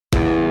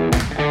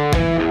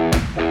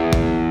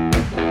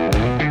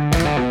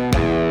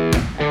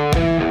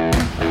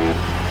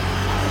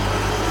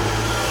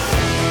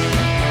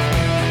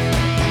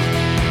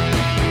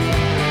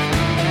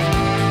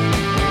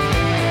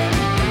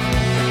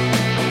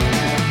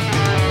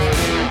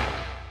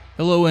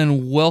Hello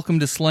and welcome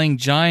to Slaying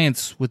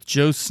Giants with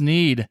Joe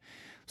Sneed.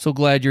 So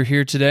glad you're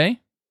here today.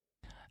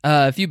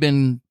 If you've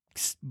been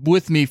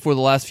with me for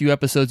the last few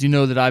episodes, you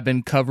know that I've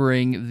been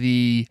covering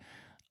the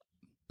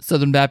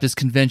Southern Baptist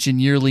Convention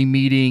yearly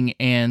meeting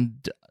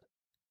and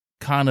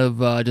kind of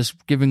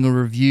just giving a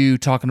review,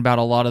 talking about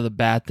a lot of the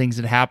bad things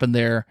that happened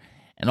there,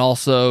 and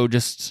also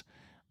just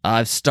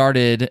I've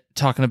started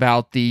talking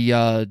about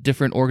the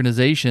different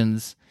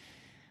organizations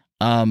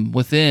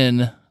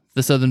within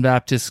the Southern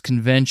Baptist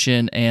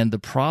Convention and the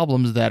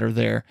problems that are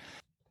there.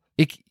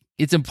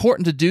 It's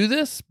important to do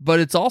this, but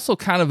it's also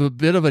kind of a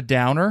bit of a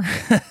downer.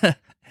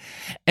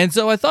 And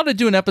so I thought I'd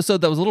do an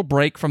episode that was a little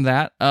break from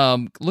that,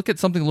 look at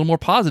something a little more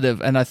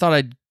positive, and I thought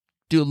I'd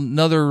do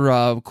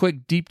another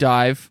quick deep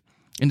dive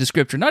into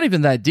Scripture. Not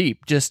even that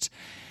deep, just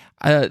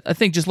I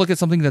think just look at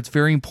something that's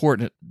very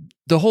important.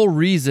 The whole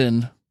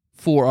reason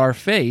for our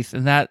faith,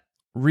 and that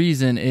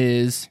reason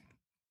is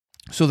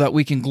so that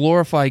we can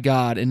glorify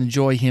God and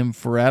enjoy Him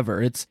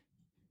forever.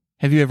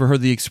 Have you ever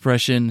heard the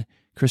expression,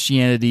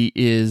 Christianity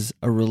is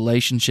a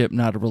relationship,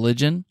 not a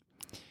religion?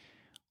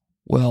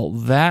 Well,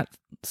 that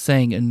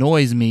saying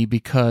annoys me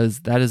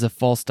because that is a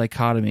false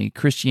dichotomy.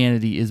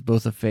 Christianity is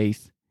both a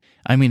faith.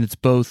 It's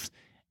both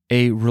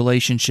a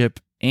relationship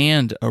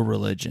and a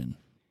religion.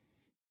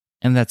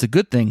 And that's a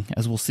good thing,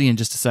 as we'll see in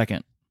just a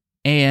second.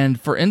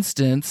 And for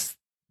instance,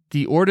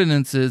 the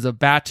ordinances of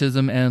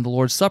baptism and the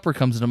Lord's Supper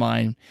comes to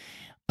mind.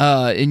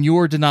 In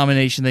your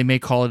denomination, they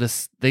might call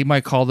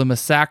them a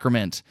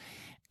sacrament,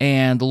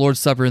 and the Lord's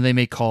Supper they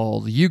may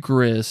call the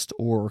Eucharist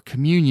or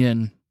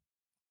communion.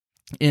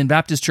 In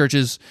Baptist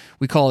churches,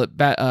 we call it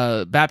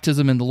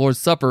baptism and the Lord's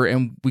Supper,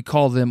 and we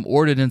call them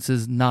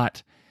ordinances,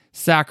 not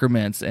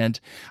sacraments.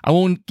 And I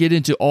won't get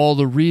into all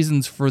the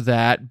reasons for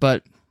that,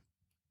 but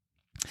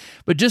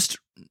just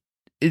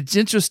it's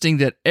interesting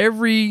that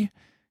every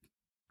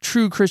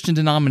true Christian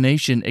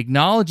denomination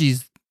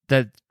acknowledges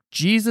that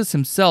Jesus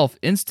himself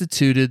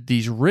instituted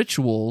these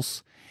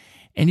rituals,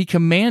 and he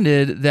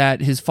commanded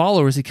that his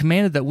followers, he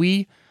commanded that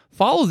we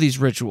follow these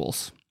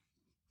rituals.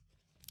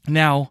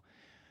 Now,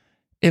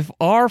 if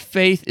our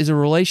faith is a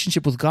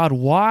relationship with God,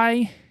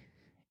 why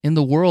in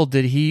the world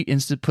did he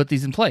put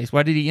these in place?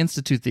 Why did he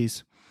institute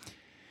these?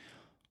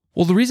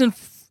 Well, the reason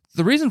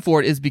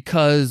for it is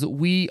because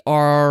we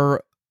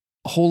are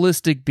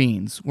holistic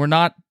beings. We're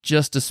not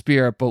just a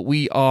spirit, but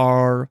we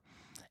are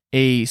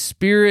a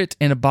spirit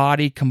and a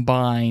body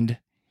combined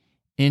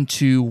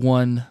into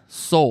one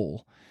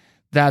soul.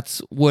 That's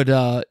what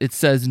it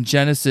says in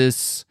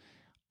Genesis,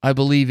 I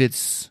believe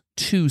it's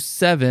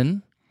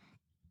 2:7,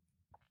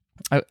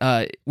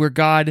 where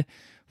God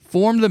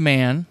formed the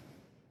man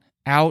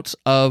out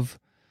of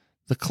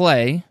the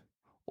clay,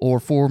 or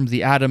formed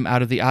the Adam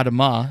out of the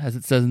Adamah, as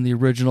it says in the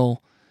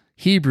original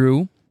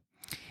Hebrew,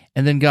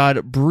 and then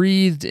God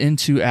breathed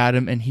into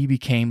Adam and he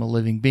became a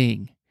living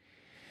being.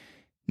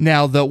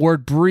 Now, the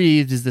word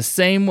breathed is the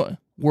same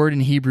word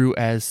in Hebrew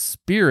as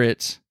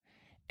spirit,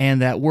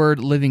 and that word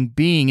living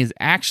being is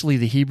actually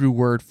the Hebrew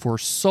word for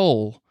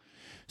soul.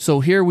 So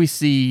here we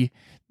see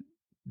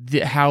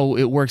how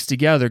it works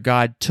together.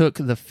 God took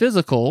the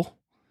physical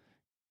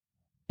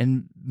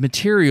and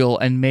material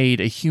and made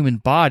a human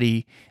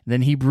body, and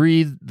then he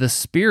breathed the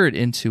spirit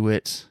into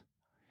it,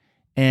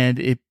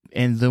 and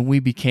then we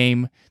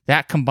became,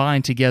 that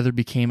combined together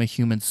became a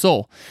human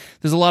soul.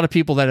 There's a lot of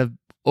people that have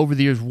over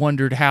the years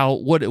wondered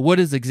what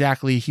is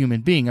exactly a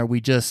human being? Are we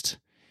just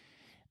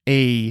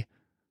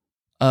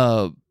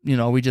are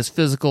we just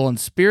physical and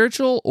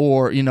spiritual,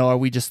 or are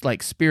we just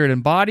like spirit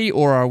and body,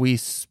 or are we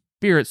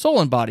spirit,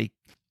 soul, and body?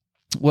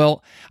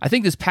 Well, I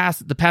think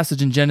the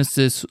passage in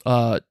Genesis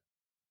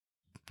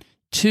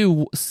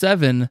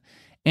 2:7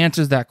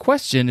 answers that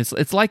question.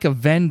 It's like a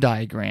Venn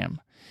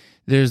diagram.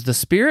 There's the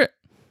spirit,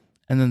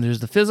 and then there's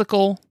the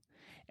physical,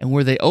 and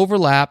where they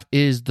overlap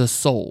is the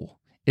soul.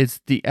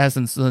 It's the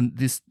essence.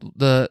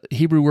 The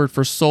Hebrew word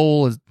for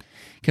soul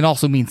can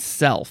also mean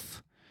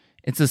self.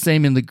 It's the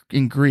same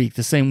in Greek.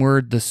 The same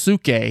word, the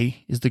suke,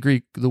 is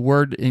the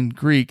word in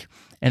Greek,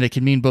 and it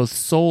can mean both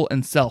soul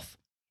and self.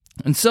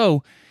 And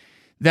so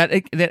that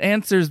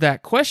answers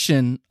that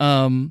question.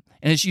 And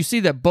as you see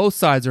that both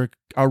sides are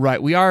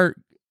right. We are,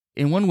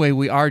 in one way,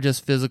 we are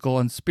just physical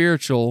and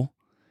spiritual,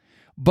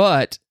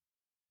 but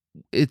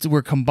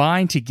we're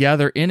combined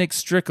together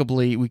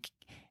inextricably.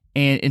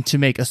 And to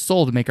make a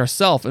soul, to make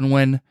ourself. And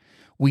when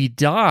we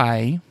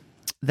die,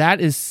 that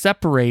is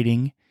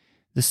separating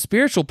the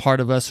spiritual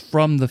part of us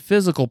from the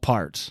physical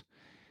part.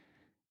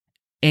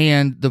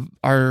 And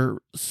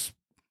our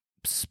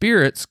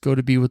spirits go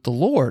to be with the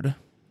Lord.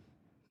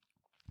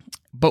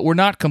 But we're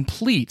not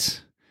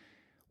complete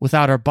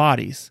without our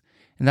bodies.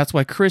 And that's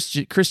why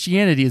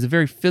Christianity is a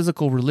very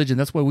physical religion.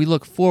 That's why we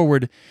look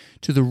forward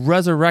to the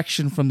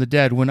resurrection from the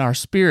dead, when our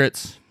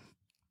spirits,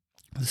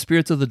 the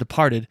spirits of the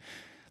departed,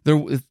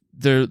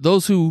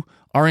 those who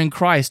are in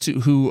Christ,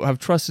 who have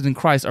trusted in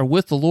Christ, are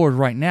with the Lord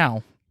right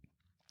now,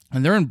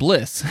 and they're in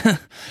bliss.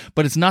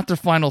 But it's not their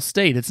final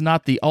state. It's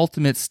not the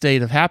ultimate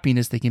state of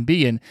happiness they can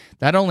be in.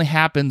 That only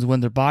happens when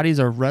their bodies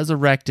are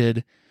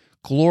resurrected,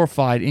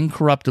 glorified,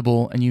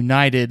 incorruptible, and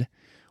united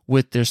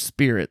with their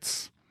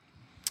spirits.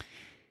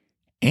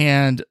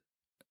 And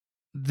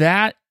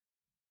that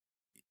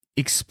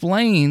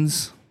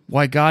explains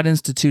why God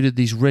instituted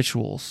these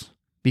rituals,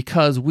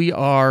 because we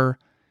are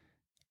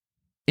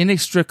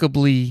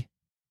inextricably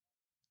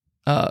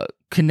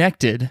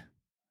connected,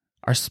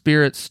 our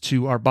spirits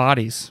to our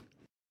bodies.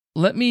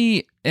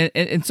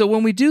 And so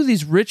when we do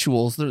these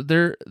rituals,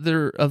 they're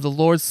of the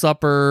Lord's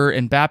Supper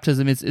and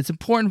baptism, it's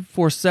important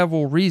for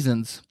several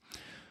reasons.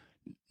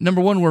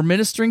 Number one, we're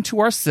ministering to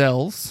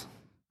ourselves,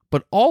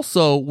 but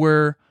also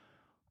we're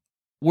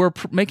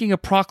making a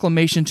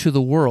proclamation to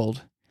the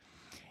world.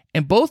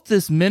 And both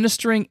this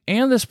ministering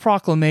and this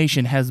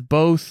proclamation has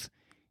both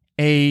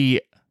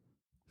a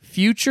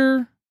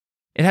future.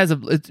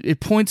 It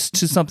points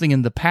to something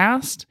in the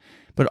past,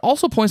 but it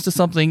also points to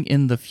something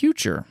in the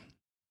future,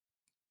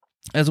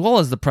 as well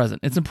as the present.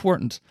 It's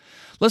important.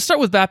 Let's start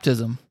with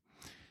baptism.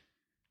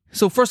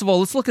 So first of all,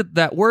 let's look at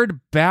that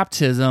word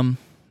baptism.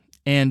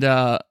 And,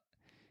 I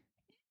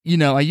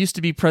used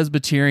to be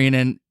Presbyterian,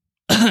 and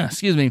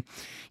excuse me,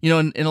 in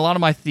a lot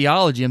of my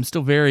theology, I'm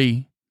still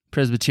very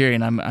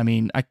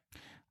Presbyterian.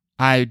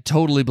 I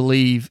totally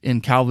believe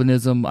in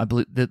Calvinism. I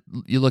believe that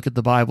you look at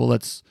the Bible,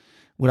 that's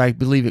what I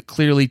believe it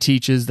clearly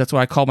teaches. That's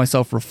why I call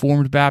myself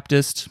Reformed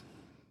Baptist.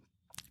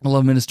 I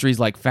love ministries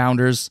like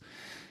Founders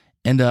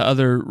and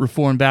other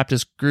Reformed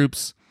Baptist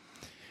groups.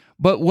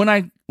 But when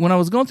I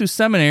was going through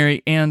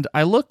seminary and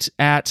I looked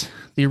at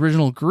the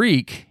original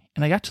Greek,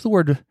 and I got to the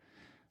word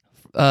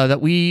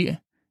that we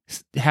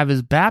have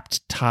as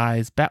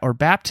baptize or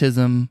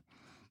baptism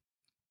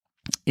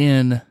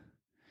in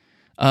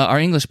our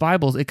English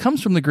Bibles, it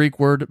comes from the Greek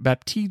word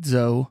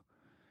baptizo.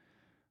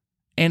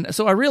 And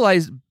so I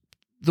realized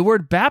the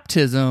word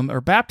baptism or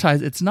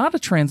baptize, it's not a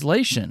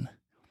translation.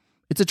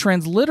 It's a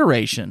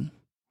transliteration.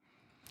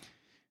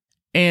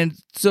 And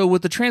so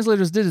what the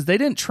translators did is they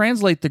didn't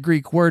translate the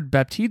Greek word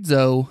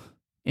baptizo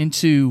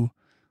into,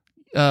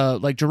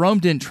 like Jerome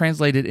didn't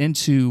translate it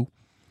into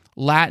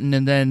Latin,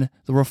 and then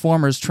the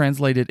Reformers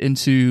translated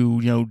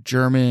into,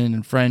 German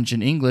and French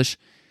and English.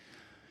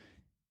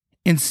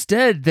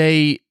 Instead,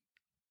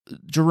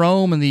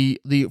 Jerome and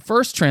the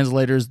first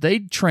translators, they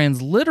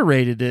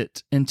transliterated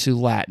it into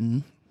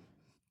Latin,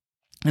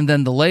 and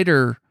then the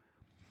later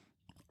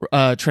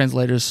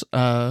translators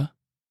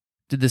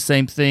did the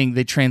same thing.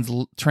 They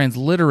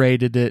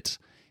transliterated it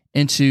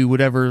into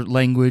whatever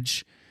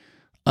language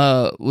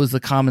was the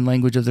common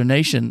language of their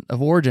nation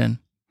of origin,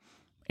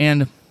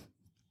 and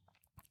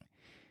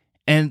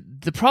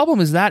the problem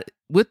is that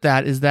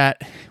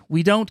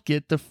we don't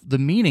get the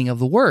meaning of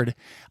the word.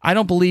 I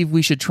don't believe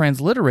we should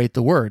transliterate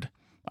the word.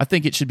 I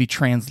think it should be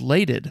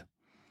translated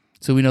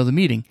so we know the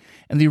meaning.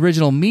 And the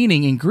original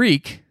meaning in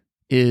Greek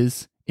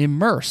is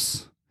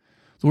immerse.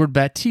 The word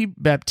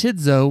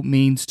baptizo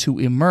means to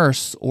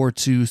immerse or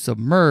to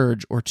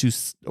submerge or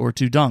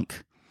to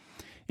dunk.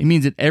 It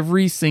means it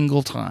every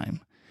single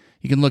time.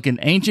 You can look in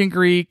ancient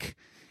Greek,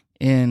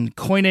 in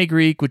Koine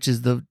Greek, which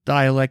is the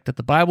dialect that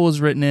the Bible is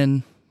written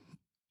in.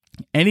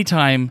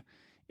 Anytime,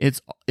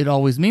 it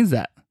always means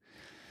that.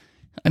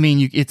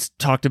 It's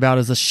talked about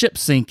as a ship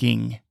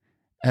sinking,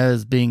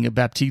 as being a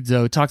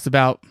baptizo. It talks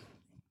about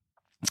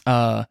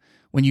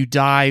when you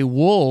dye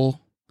wool,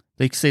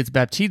 they say it's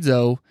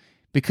baptizo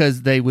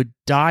because they would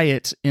dye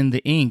it in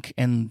the ink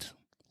and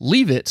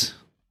leave it,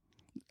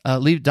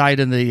 dye it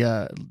in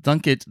the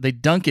dunk it. They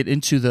dunk it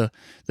into the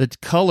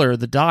color,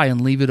 the dye,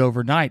 and leave it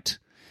overnight,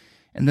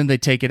 and then they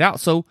take it out.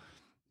 So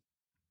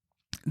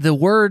the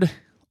word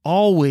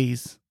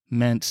always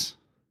meant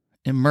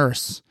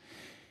immerse.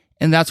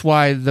 And that's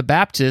why the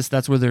Baptists,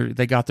 that's where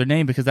they got their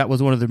name, because that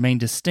was one of their main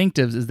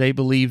distinctives, is they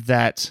believed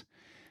that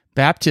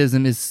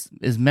baptism is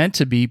meant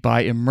to be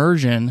by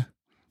immersion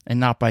and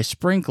not by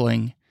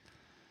sprinkling.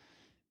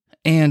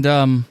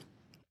 And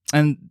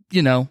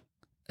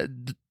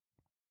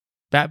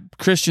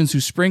Christians who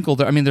sprinkle,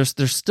 they're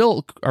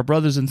still our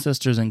brothers and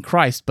sisters in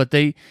Christ, but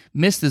they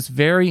miss this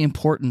very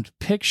important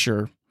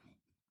picture.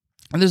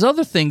 And there's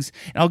other things,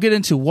 and I'll get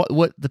into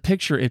what the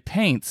picture it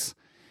paints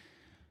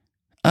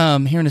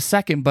here in a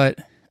second, but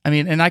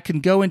and I can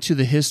go into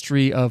the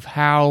history of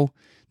how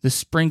the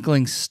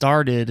sprinkling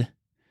started.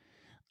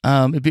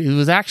 It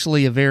was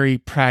actually a very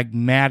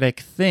pragmatic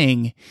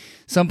thing.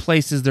 Some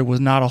places there was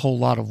not a whole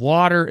lot of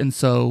water, and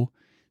so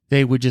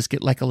they would just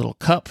get like a little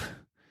cup,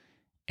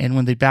 and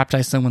when they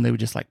baptized someone, they would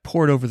just like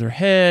pour it over their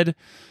head,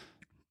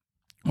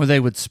 or they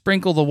would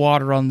sprinkle the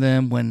water on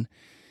them. When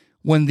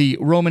the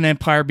Roman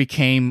Empire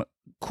became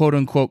quote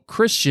unquote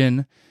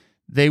Christian,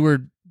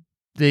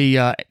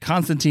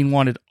 Constantine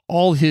wanted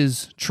all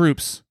his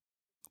troops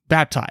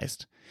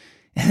baptized.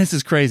 And this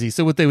is crazy.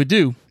 So what they would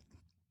do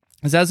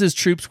is, as his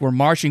troops were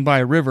marching by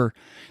a river,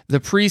 the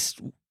priests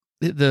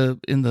in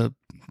the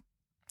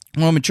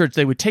Roman church,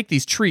 they would take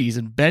these trees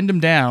and bend them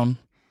down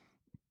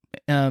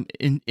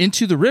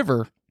into the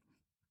river,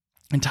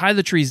 and tie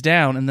the trees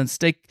down, and then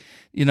stake,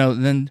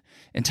 and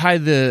tie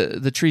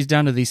the trees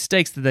down to these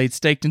stakes that they'd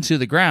staked into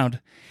the ground.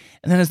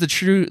 And then as the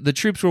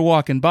troops were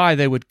walking by,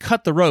 they would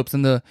cut the ropes,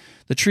 and the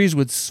trees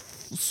would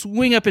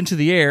swing up into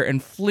the air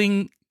and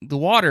fling the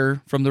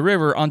water from the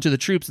river onto the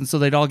troops, and so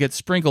they'd all get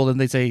sprinkled, and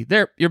they'd say,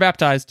 "There, you're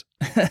baptized."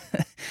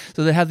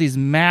 So they have these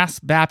mass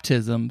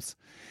baptisms.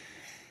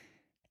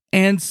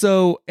 And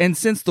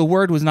since the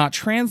word was not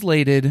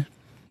translated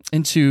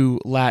into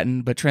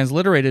Latin, but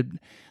transliterated,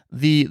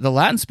 the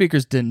Latin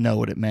speakers didn't know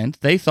what it meant.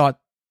 They thought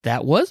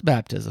that was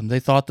baptism. They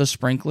thought the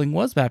sprinkling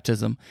was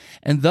baptism.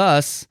 And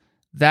thus,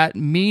 that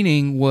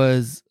meaning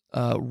was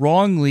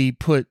wrongly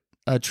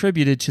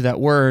attributed to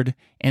that word,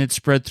 and it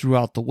spread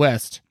throughout the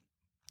West.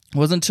 It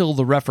wasn't until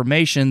the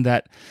Reformation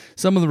that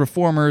some of the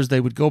reformers,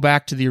 they would go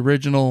back to the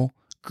original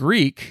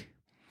Greek,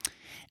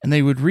 and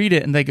they would read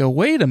it, and they go,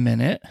 wait a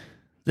minute,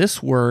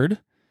 this word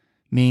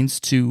means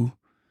to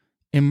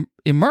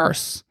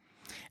immerse.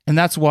 And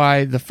that's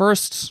why the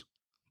first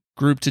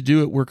group to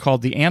do it were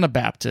called the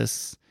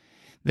Anabaptists.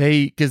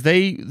 Because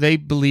they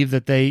believed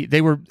that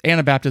they were,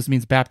 Anabaptist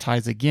means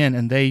baptize again,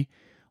 and they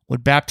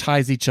would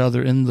baptize each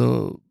other in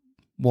the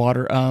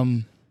water.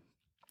 I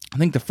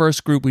think the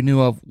first group we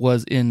knew of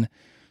was in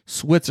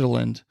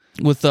Switzerland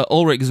with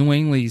Ulrich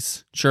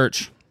Zwingli's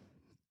church.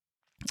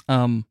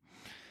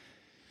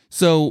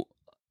 So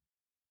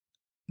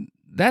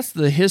that's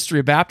the history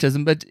of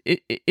baptism. But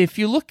if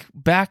you look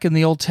back in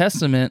the Old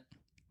Testament,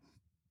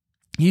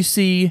 you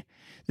see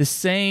the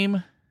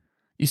same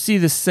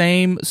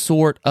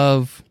sort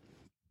of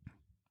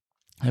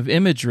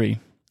imagery.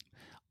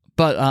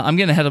 But I'm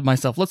getting ahead of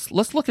myself.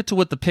 Let's look into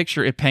what the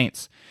picture it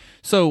paints.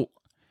 So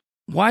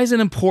why is it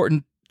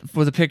important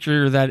for the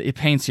picture that it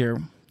paints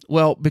here?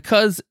 Well,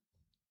 because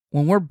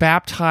when we're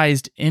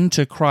baptized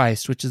into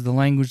Christ, which is the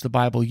language the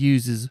Bible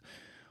uses,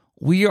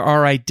 we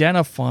are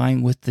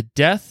identifying with the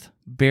death,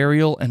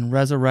 burial, and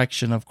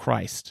resurrection of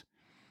Christ.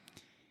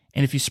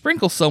 And if you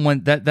sprinkle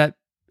someone, that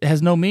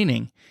has no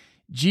meaning.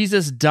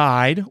 Jesus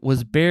died,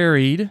 was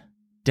buried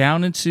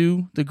down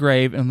into the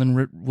grave, and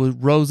then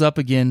rose up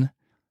again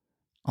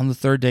on the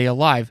third day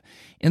alive.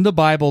 In the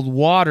Bible,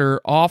 water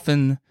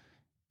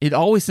it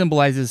always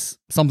symbolizes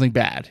something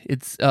bad.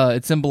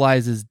 It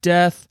symbolizes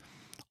death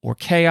or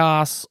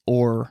chaos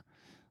or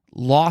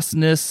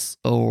lostness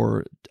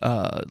or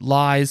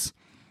lies.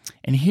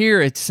 And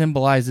here it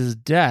symbolizes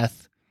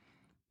death.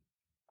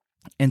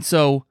 And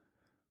so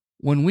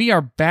when we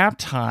are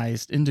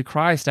baptized into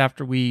Christ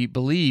after we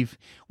believe,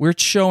 we're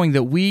showing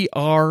that we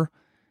are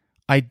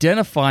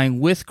identifying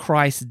with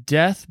Christ's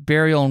death,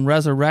 burial, and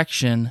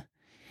resurrection,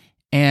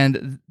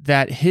 and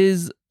that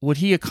what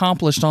he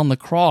accomplished on the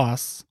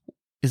cross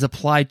is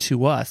applied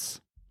to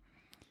us.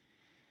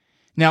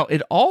 Now,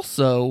 it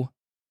also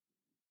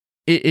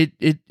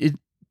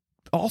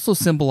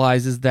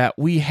symbolizes that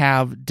we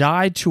have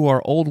died to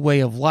our old way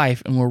of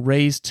life and were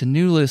raised to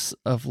newness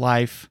of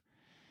life,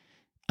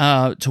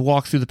 to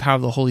walk through the power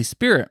of the Holy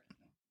Spirit.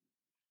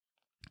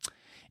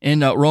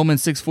 In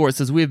Romans 6:4, it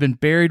says, "We have been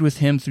buried with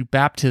him through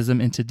baptism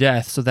into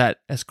death, so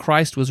that as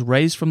Christ was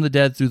raised from the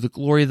dead through the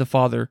glory of the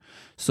Father,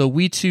 so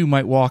we too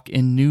might walk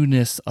in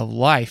newness of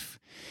life."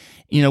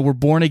 We're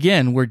born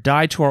again. We're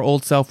died to our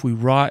old self.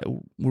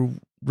 We're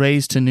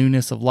raised to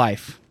newness of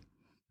life.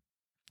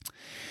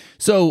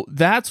 So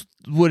that's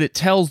what it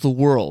tells the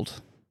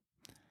world.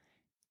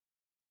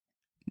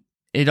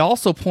 It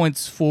also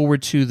points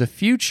forward to the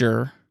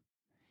future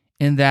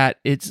in that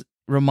it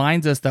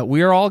reminds us that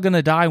we are all going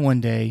to die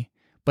one day,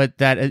 but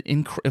that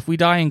if we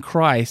die in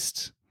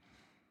Christ,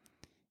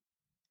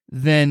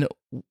 then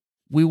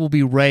we will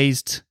be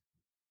raised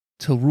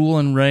to rule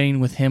and reign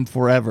with him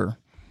forever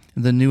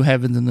in the new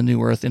heavens and the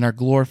new earth in our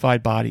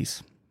glorified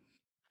bodies.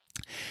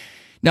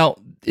 Now,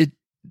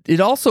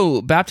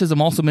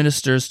 baptism also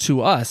ministers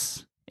to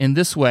us in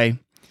this way.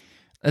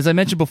 As I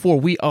mentioned before,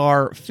 we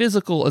are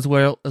physical as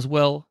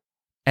well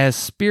as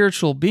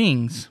spiritual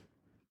beings.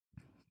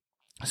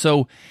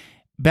 So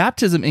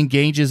baptism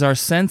engages our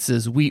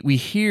senses. We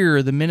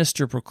hear the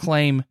minister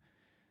proclaim,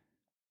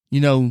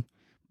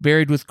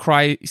 buried with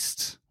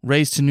Christ,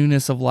 raised to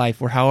newness of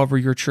life, or however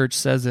your church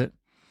says it.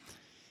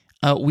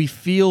 We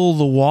feel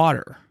the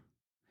water.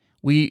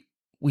 We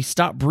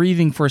stop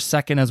breathing for a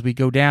second as we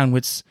go down,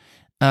 which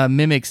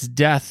mimics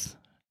death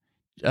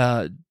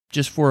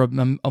just for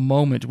a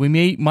moment.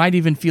 We might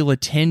even feel a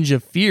tinge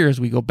of fear as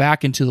we go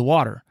back into the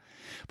water,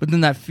 but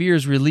then that fear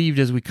is relieved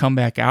as we come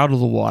back out of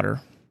the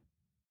water.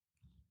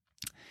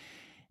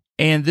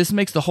 And this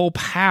makes the whole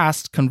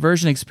past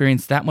conversion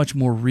experience that much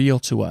more real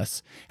to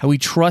us, how we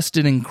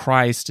trusted in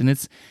Christ. And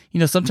it's,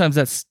 sometimes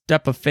that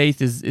step of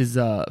faith is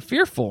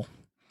fearful,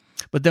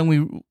 but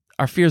then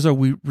our fears are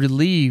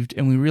relieved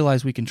and we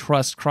realize we can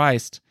trust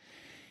Christ.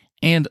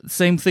 And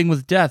same thing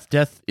with death.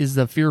 Death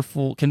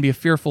can be a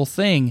fearful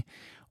thing,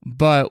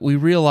 but we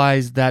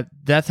realize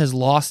that death has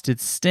lost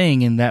its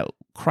sting and that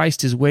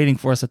Christ is waiting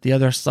for us at the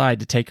other side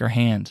to take our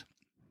hand.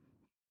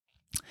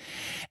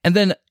 And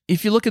then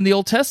if you look in the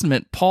Old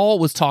Testament, Paul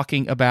was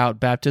talking about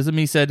baptism.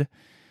 He said,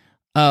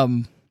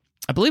 I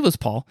believe it was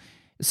Paul,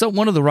 So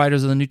one of the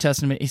writers of the New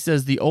Testament, he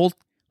says was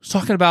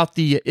talking about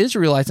the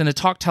Israelites, and it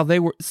talked how they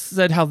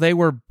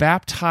were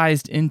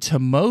baptized into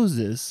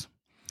Moses.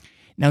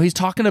 Now he's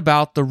talking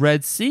about the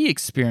Red Sea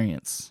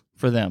experience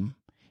for them.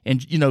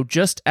 And,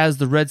 just as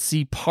the Red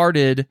Sea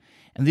parted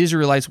and the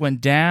Israelites went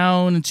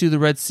down into the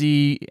Red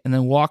Sea and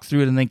then walked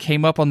through it and then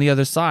came up on the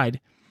other side,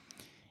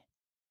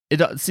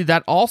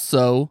 that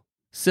also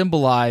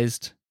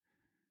symbolized,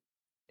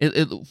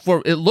 it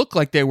looked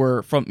like they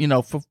were from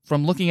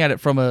looking at it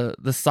from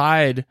the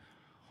side,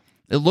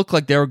 it looked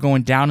like they were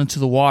going down into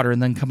the water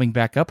and then coming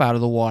back up out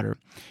of the water.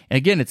 And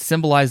again, it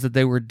symbolized that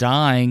they were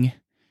dying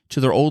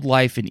to their old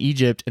life in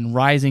Egypt and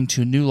rising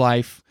to new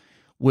life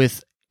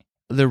with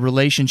their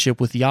relationship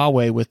with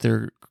Yahweh,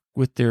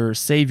 with their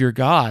Savior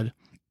God.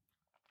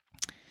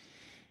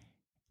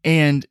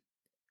 And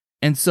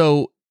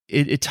so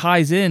it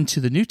ties into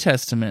the New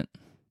Testament.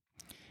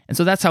 And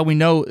so that's how we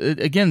know,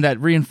 again, that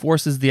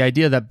reinforces the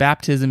idea that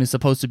baptism is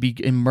supposed to be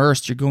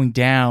immersed. You're going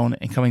down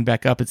and coming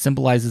back up. It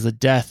symbolizes a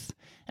death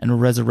and a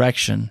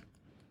resurrection.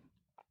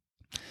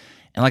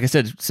 And like I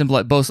said, it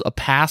symbolizes both a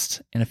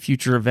past and a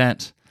future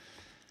event.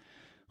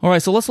 All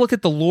right, so let's look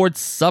at the Lord's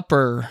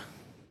Supper.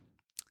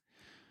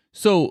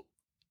 So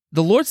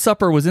the Lord's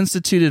Supper was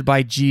instituted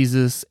by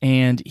Jesus,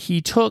 and he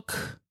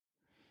took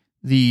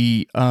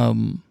the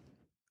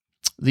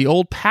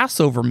old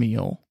Passover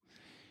meal,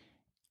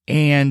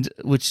 and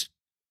which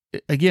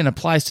again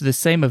applies to the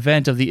same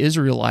event of the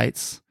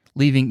Israelites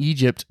leaving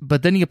Egypt,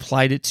 but then he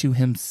applied it to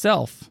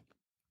himself.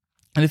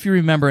 And if you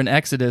remember in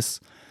Exodus,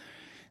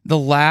 the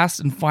last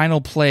and final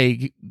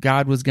plague,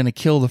 God was going to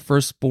kill the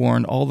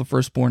firstborn, all the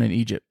firstborn in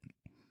Egypt.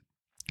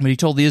 But he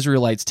told the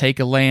Israelites, take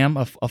a lamb,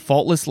 a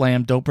faultless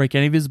lamb, don't break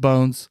any of his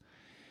bones,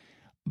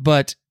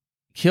 but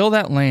kill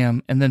that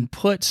lamb and then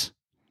put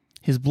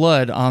his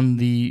blood on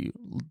the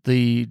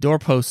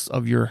doorposts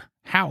of your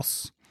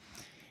house.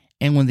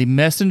 And when the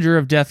messenger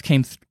of death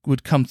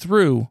would come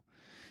through,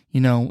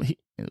 and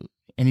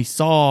he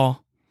saw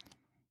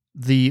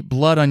the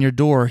blood on your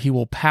door, he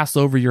will pass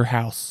over your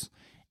house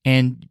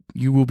and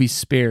you will be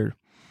spared.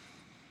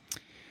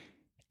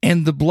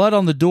 And the blood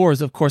on the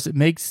doors, of course, it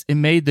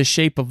made the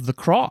shape of the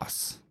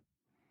cross.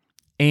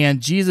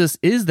 And Jesus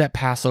is that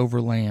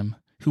Passover lamb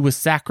who was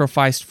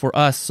sacrificed for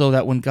us, so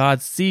that when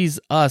God sees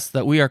us,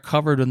 that we are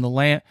covered in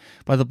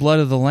by the blood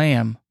of the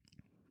Lamb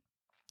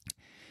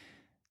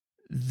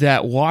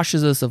that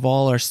washes us of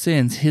all our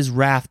sins. His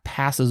wrath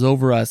passes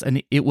over us,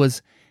 and it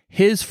was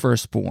his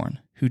firstborn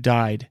who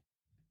died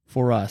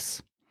for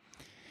us.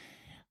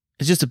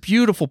 It's just a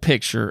beautiful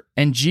picture,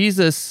 and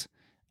Jesus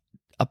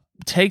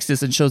takes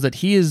this and shows that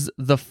he is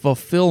the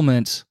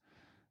fulfillment,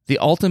 the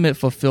ultimate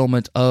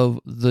fulfillment of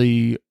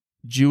the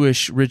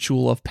Jewish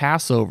ritual of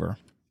Passover.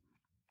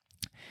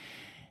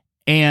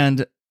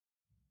 And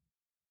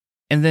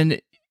then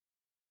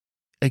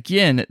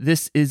again,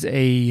 this is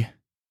a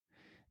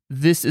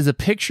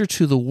picture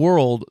to the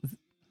world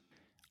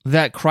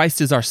that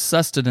Christ is our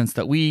sustenance,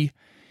 that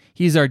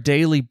he's our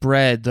daily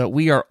bread,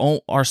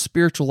 that our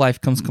spiritual life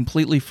comes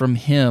completely from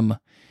him.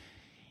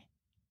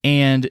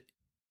 And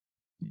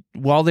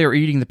while they were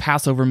eating the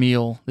Passover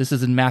meal, this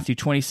is in Matthew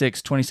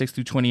 26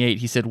 through 28,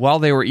 he said, while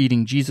they were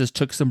eating, Jesus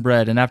took some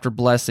bread, and after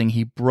blessing,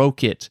 he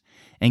broke it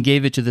and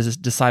gave it to the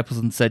disciples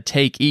and said,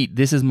 take, eat,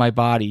 this is my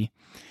body.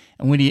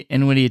 And when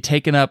he had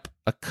taken up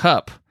a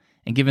cup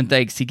and given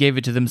thanks, he gave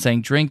it to them,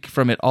 saying, drink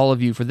from it, all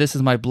of you, for this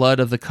is my blood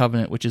of the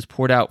covenant, which is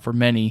poured out for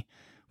many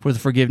for the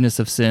forgiveness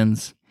of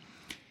sins.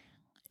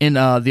 In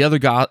one of the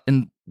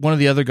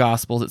other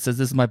Gospels, it says,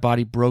 this is my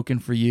body broken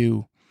for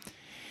you.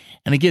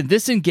 And again,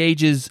 this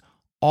engages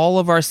all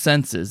of our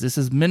senses.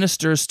 This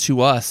ministers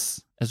to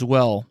us as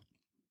well,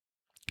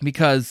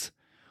 because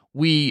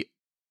we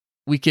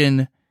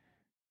can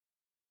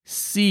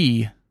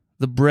see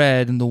the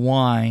bread and the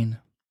wine.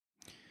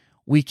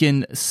 We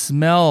can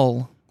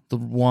smell the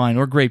wine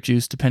or grape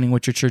juice, depending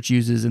what your church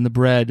uses, in the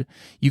bread.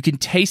 You can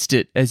taste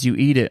it as you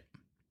eat it.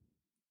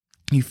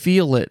 You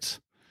feel it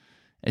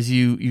as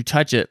you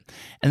touch it.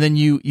 And then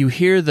you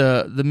hear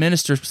the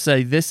minister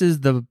say, this is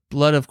the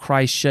blood of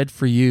Christ shed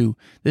for you.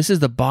 This is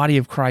the body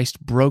of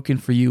Christ broken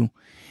for you.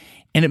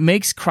 And it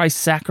makes Christ's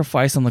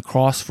sacrifice on the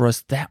cross for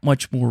us that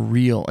much more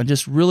real, and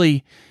just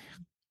really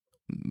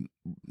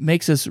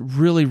makes us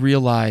really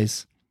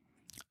realize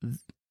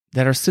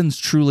that our sins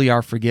truly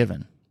are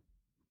forgiven.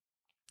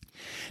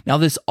 Now,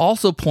 this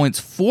also points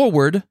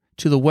forward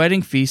to the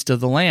wedding feast of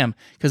the Lamb,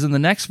 because in the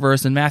next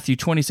verse, in Matthew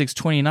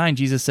 26:29,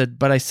 Jesus said,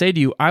 but I say to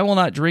you, I will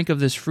not drink of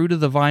this fruit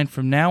of the vine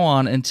from now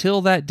on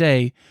until that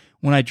day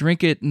when I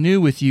drink it new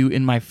with you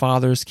in my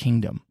Father's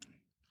kingdom.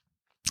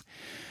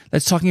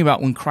 That's talking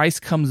about when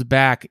Christ comes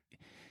back.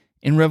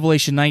 In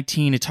Revelation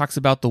 19, it talks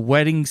about the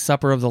wedding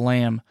supper of the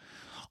Lamb.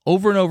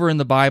 Over and over in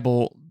the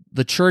Bible,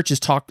 the church is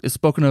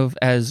spoken of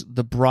as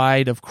the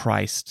bride of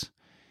Christ.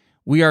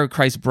 We are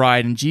Christ's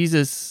bride, and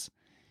Jesus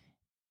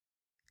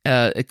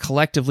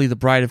collectively the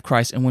bride of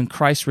Christ. And when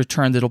Christ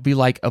returns, it'll be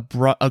like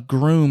a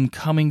groom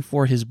coming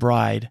for his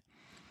bride.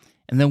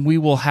 And then we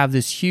will have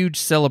this huge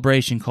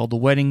celebration called the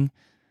wedding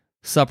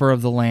supper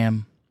of the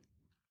Lamb.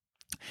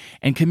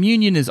 And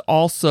communion is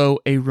also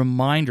a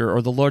reminder,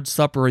 or the Lord's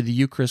Supper or the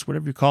Eucharist,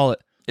 whatever you call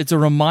it. It's a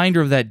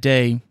reminder of that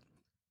day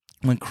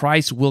when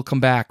Christ will come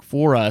back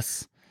for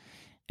us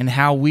and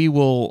how we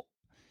will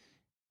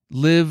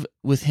live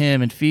with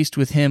him and feast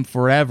with him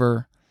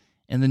forever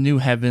in the new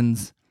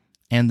heavens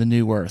and the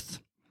new earth.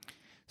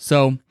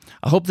 So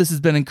I hope this has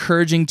been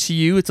encouraging to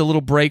you. It's a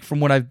little break from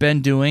what I've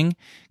been doing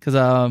because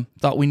I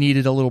thought we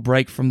needed a little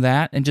break from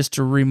that, and just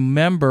to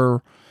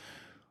remember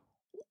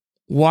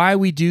why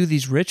we do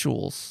these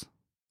rituals,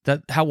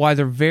 why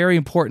they're very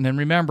important. And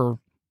remember,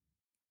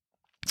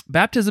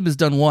 baptism is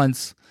done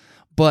once,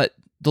 but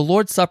the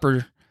Lord's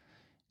Supper,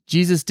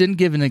 Jesus didn't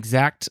give an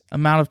exact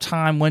amount of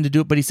time when to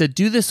do it, but he said,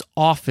 do this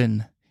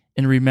often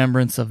in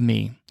remembrance of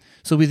me.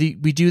 So we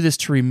do this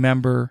to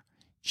remember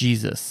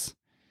Jesus.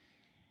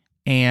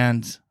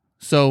 And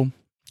so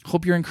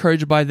hope you're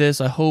encouraged by this.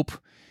 I hope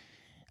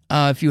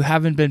if you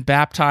haven't been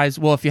baptized,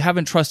 well, if you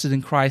haven't trusted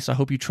in Christ, I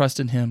hope you trust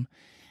in him.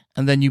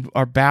 And then you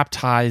are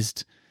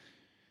baptized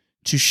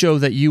to show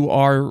that you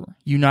are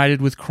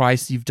united with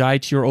Christ. You've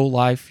died to your old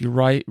life.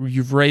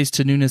 You've raised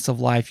to newness of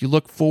life. You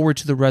look forward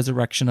to the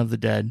resurrection of the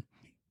dead.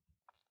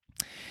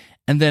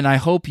 And then I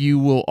hope you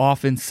will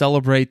often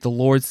celebrate the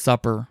Lord's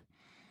Supper,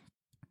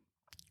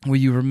 where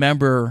you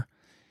remember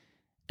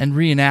and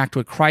reenact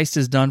what Christ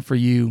has done for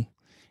you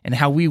and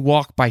how we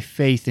walk by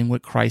faith in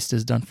what Christ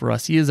has done for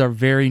us. He is our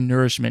very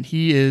nourishment.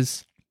 He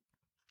is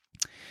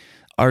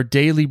our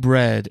daily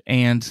bread,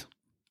 and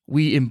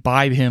we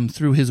imbibe him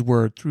through his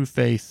word, through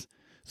faith,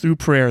 through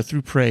prayer,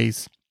 through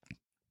praise.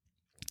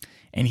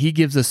 And he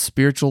gives us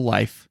spiritual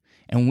life,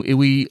 and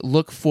we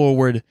look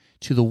forward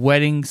to the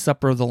wedding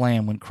supper of the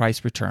Lamb when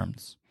Christ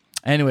returns.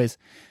 Anyways,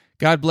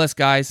 God bless,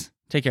 guys.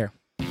 Take care.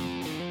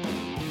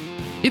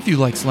 If you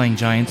like Slaying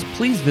Giants,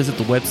 please visit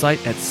the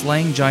website at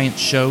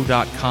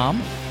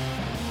slayinggiantshow.com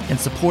and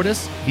support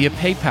us via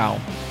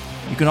PayPal.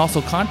 You can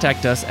also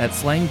contact us at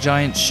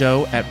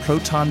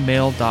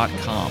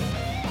slayinggiantshow@protonmail.com.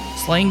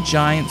 Slaying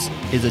Giants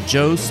is a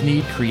Joe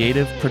Sneed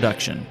creative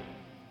production.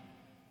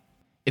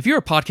 If you're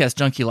a podcast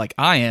junkie like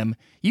I am,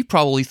 you've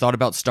probably thought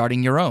about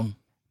starting your own.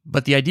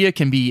 But the idea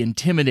can be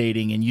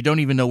intimidating and you don't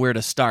even know where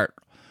to start.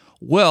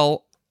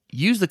 Well,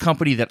 use the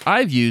company that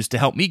I've used to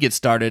help me get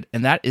started,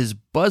 and that is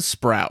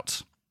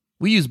Buzzsprout.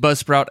 We use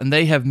Buzzsprout, and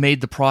they have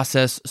made the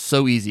process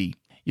so easy.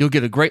 You'll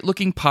get a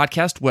great-looking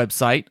podcast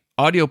website,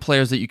 audio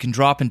players that you can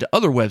drop into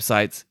other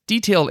websites,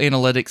 detailed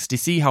analytics to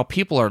see how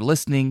people are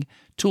listening,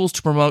 tools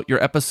to promote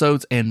your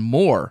episodes, and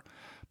more.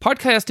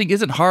 Podcasting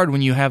isn't hard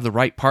when you have the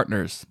right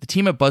partners. The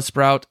team at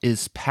Buzzsprout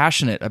is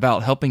passionate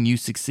about helping you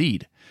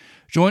succeed.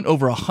 Join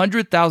over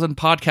 100,000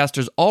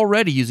 podcasters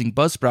already using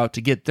Buzzsprout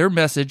to get their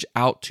message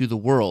out to the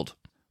world.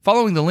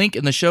 Following the link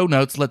in the show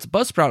notes lets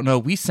Buzzsprout know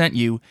we sent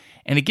you,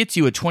 and it gets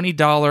you a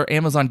 $20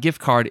 Amazon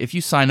gift card if you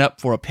sign up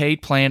for a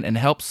paid plan and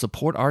help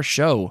support our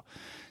show.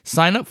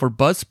 Sign up for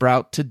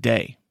Buzzsprout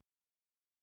today.